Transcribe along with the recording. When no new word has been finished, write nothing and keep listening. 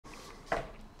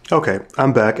Okay,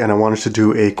 I'm back and I wanted to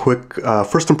do a quick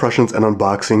first impressions and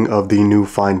unboxing of the new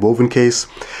FineWoven case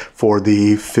for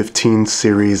the 15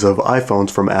 series of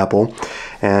iPhones from Apple.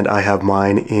 And I have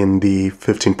mine in the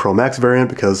 15 Pro Max variant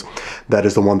because that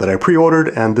is the one that I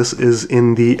pre-ordered, and this is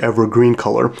in the evergreen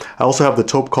color. I also have the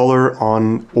taupe color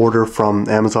on order from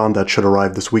Amazon that should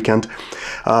arrive this weekend.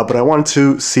 But I wanted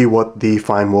to see what the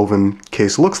FineWoven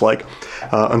case looks like.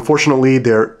 Unfortunately,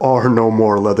 there are no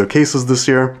more leather cases this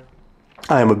year.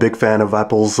 I am a big fan of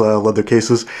Apple's leather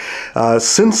cases.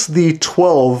 Since the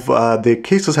 12, the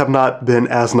cases have not been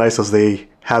as nice as they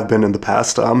have been in the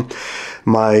past.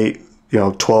 My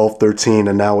 12, 13,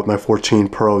 and now with my 14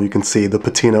 Pro, you can see the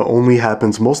patina only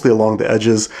happens mostly along the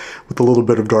edges with a little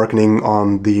bit of darkening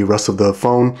on the rest of the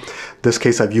phone. This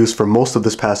case I've used for most of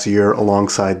this past year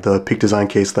alongside the Peak Design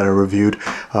case that I reviewed.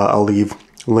 I'll leave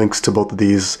links to both of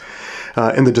these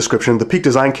in the description. The Peak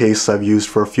Design case I've used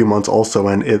for a few months also,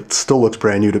 and it still looks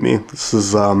brand new to me. This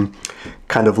is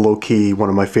kind of low-key one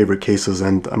of my favorite cases,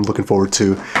 and I'm looking forward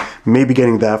to maybe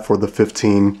getting that for the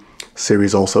 15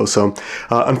 series also. So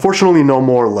unfortunately no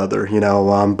more leather,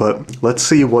 but let's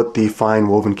see what the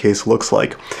FineWoven case looks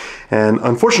like. And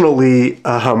unfortunately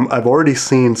I've already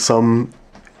seen some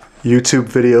YouTube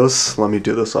videos. Let me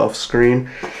do this off screen.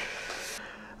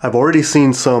 I've already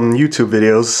seen some YouTube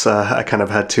videos. I kind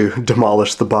of had to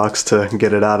demolish the box to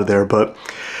get it out of there, but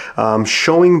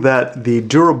showing that the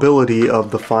durability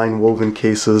of the FineWoven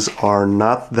cases are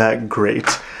not that great.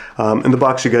 In the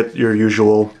box you get your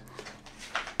usual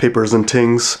papers and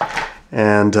tings,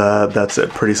 and that's it.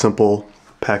 Pretty simple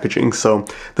packaging. So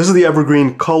this is the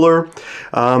evergreen color.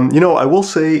 I will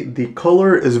say the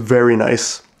color is very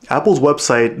nice. Apple's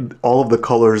website, all of the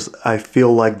colors, I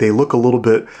feel like they look a little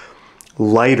bit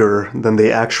lighter than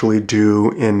they actually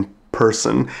do in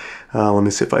person. Let me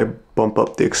see if I bump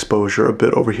up the exposure a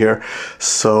bit over here.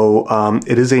 So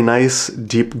it is a nice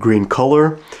deep green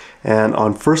color, and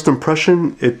on first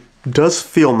impression it does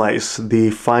feel nice.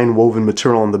 The FineWoven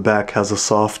material on the back has a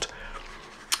soft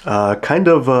kind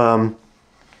of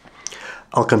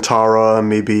Alcantara,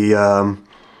 maybe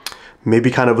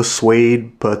kind of a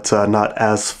suede, but not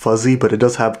as fuzzy, but it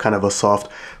does have kind of a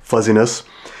soft fuzziness.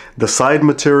 The side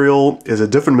material is a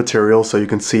different material, so you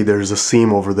can see there's a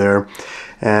seam over there,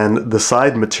 and the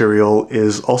side material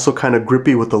is also kind of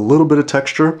grippy with a little bit of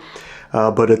texture,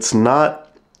 but it's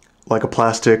not like a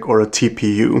plastic or a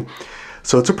TPU.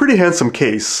 So it's a pretty handsome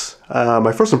case.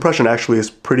 My first impression actually is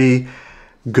pretty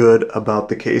good about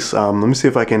the case. Let me see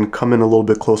if I can come in a little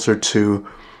bit closer to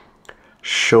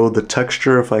show the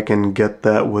texture, if I can get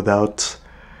that without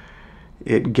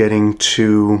it getting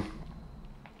too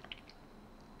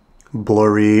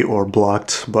blurry or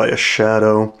blocked by a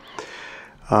shadow.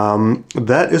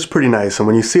 That is pretty nice, and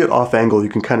when you see it off angle you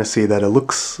can kind of see that it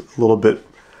looks a little bit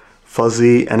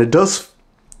fuzzy, and it does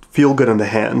feel good in the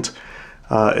hand.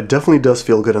 It definitely does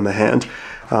feel good in the hand.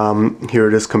 Here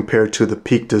it is compared to the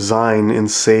Peak Design in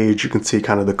Sage. You can see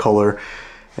kind of the color,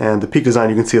 and the Peak Design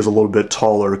you can see is a little bit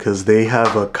taller because they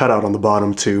have a cutout on the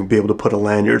bottom to be able to put a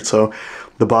lanyard, so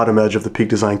the bottom edge of the Peak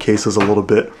Design case is a little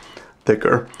bit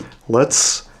thicker.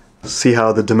 Let's see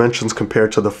how the dimensions compare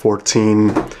to the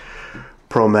 14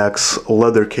 Pro Max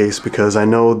leather case, because I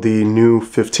know the new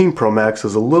 15 Pro Max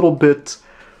is a little bit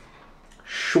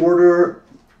shorter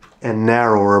and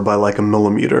narrower by like a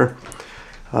millimeter.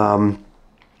 Right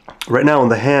now in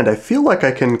the hand I feel like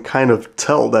I can kind of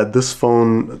tell that this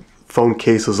phone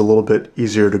case is a little bit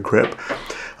easier to grip.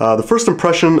 The first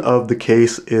impression of the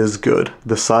case is good.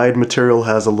 The side material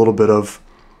has a little bit of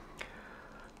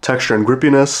texture and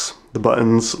grippiness. The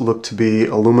buttons look to be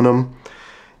aluminum,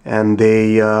 and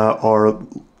they are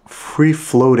free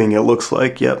floating, it looks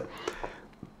like. Yep.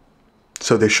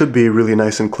 So they should be really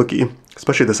nice and clicky,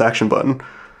 especially this action button.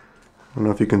 I don't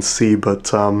know if you can see,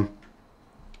 but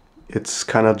it's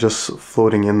kind of just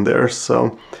floating in there,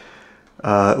 so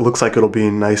it looks like it'll be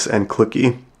nice and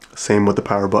clicky. Same with the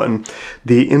power button.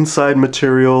 The inside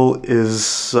material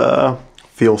is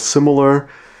feels similar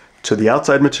to the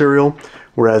outside material,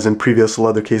 whereas in previous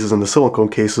leather cases and the silicone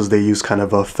cases they use kind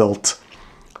of a felt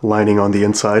lining on the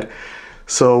inside.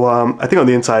 So I think on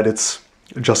the inside it's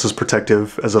just as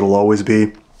protective as it'll always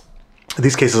be.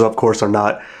 These cases of course are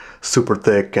not super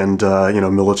thick and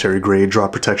military grade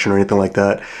drop protection or anything like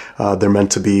that. They're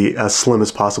meant to be as slim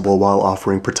as possible while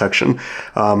offering protection.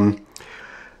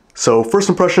 So first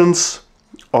impressions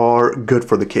are good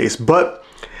for the case, but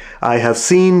I have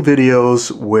seen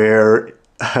videos where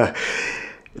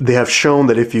they have shown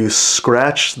that if you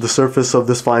scratch the surface of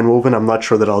this FineWoven, I'm not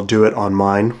sure that I'll do it on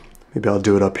mine. Maybe I'll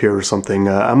do it up here or something.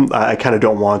 I kind of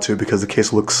don't want to because the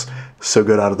case looks so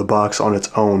good out of the box on its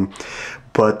own.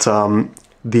 But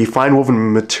the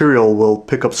FineWoven material will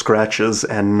pick up scratches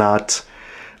and not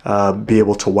be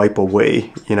able to wipe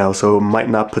away, you know, so it might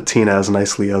not patina as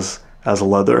nicely as a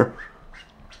leather.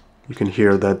 You can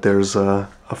hear that there's a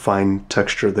fine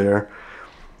texture there.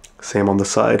 Same on the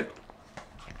side.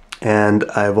 And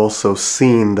I've also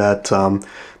seen that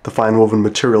the FineWoven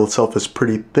material itself is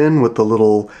pretty thin with the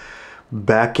little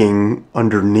backing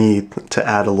underneath to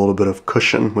add a little bit of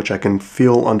cushion, which I can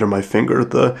feel under my finger.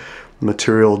 The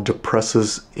material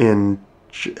depresses in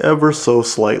ever so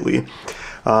slightly.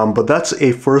 But that's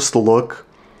a first look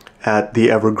at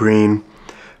the evergreen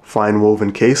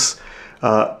FineWoven case.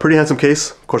 Pretty handsome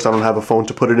case. Of course, I don't have a phone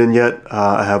to put it in yet.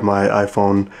 I have my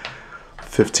iPhone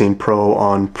 15 Pro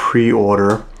on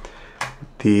pre-order.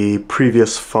 The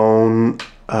previous phone,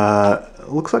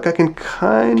 looks like I can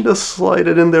kind of slide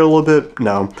it in there a little bit.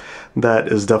 No, that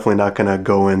is definitely not going to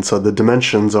go in. So the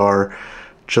dimensions are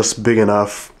just big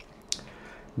enough.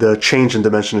 The change in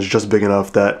dimension is just big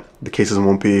enough that the cases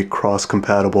won't be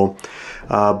cross-compatible.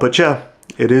 But yeah,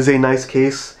 it is a nice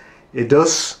case. It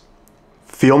does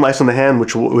feel nice in the hand,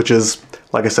 which is,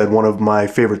 like I said, one of my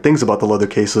favorite things about the leather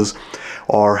cases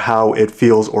are how it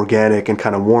feels organic and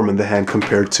kind of warm in the hand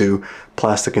compared to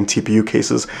plastic and TPU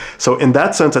cases. So in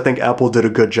that sense, I think Apple did a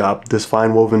good job. This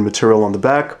FineWoven material on the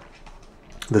back,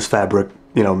 this fabric,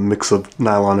 you know, mix of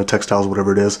nylon and textiles,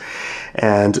 whatever it is,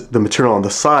 and the material on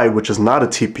the side, which is not a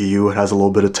TPU, it has a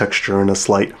little bit of texture and a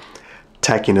slight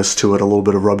tackiness to it, a little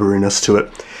bit of rubberiness to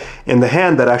it. In the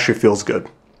hand, that actually feels good.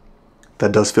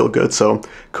 That does feel good, so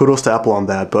kudos to Apple on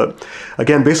that. But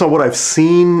again, based on what I've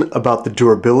seen about the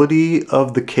durability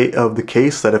of the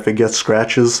case, that if it gets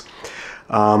scratches,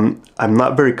 I'm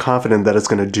not very confident that it's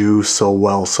going to do so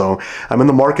well. So I'm in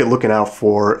the market looking out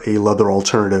for a leather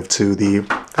alternative to the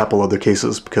Apple leather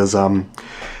cases because,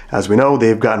 as we know,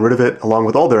 they've gotten rid of it along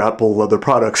with all their Apple leather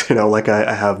products. You know, like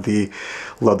I have the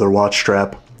leather watch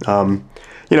strap.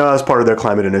 You know, as part of their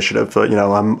climate initiative. You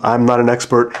know, I'm not an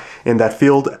expert in that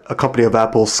field. A company of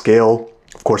Apple's scale,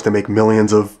 of course, they make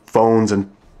millions of phones and,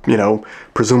 you know,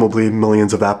 presumably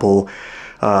millions of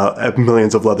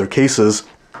millions of leather cases.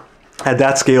 At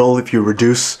that scale, if you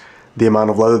reduce the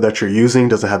amount of leather that you're using,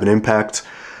 does it have an impact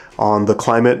on the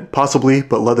climate? Possibly,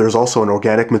 but leather is also an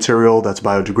organic material that's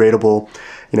biodegradable.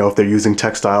 You know, if they're using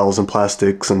textiles and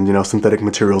plastics and, you know, synthetic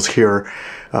materials here,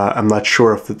 I'm not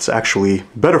sure if it's actually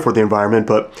better for the environment,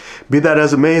 but be that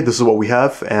as it may, this is what we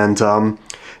have. And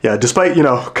yeah, despite, you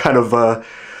know, kind of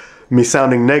me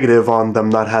sounding negative on them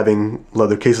not having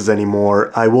leather cases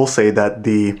anymore, I will say that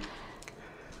the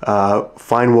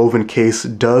FineWoven case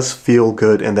does feel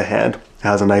good in the hand. It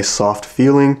has a nice soft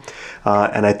feeling,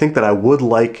 and I think that I would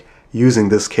like using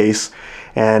this case.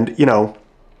 And, you know,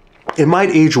 it might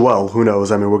age well, who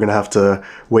knows? I mean, we're going to have to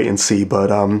wait and see, but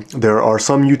there are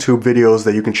some YouTube videos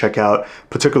that you can check out,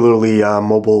 particularly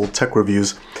Mobile Tech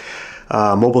Reviews.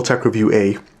 Mobile Tech Review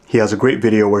A, he has a great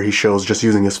video where he shows just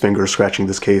using his finger scratching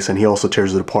this case, and he also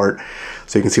tears it apart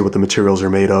so you can see what the materials are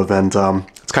made of, and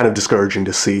it's kind of discouraging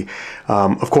to see.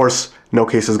 Of course, no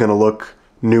case is going to look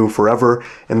new forever.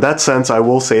 In that sense, I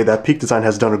will say that Peak Design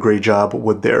has done a great job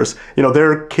with theirs. You know,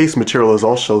 their case material is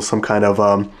also some kind of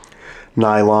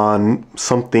nylon,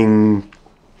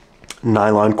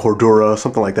 nylon cordura,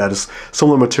 something like that. Is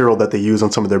similar material that they use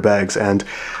on some of their bags. And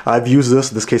I've used this.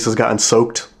 This case has gotten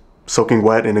soaking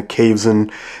wet in caves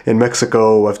in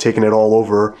Mexico. I've taken it all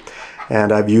over,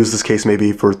 and I've used this case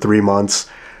maybe for 3 months,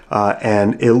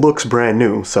 and it looks brand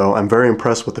new. So I'm very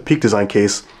impressed with the Peak Design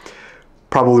case.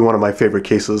 Probably one of my favorite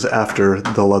cases after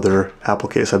the leather Apple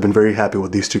case. I've been very happy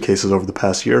with these two cases over the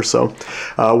past year. So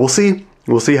we'll see.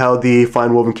 We'll see how the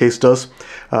FineWoven case does.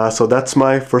 So that's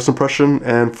my first impression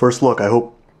and first look. I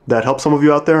hope that helps some of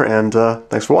you out there, and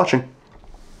thanks for watching.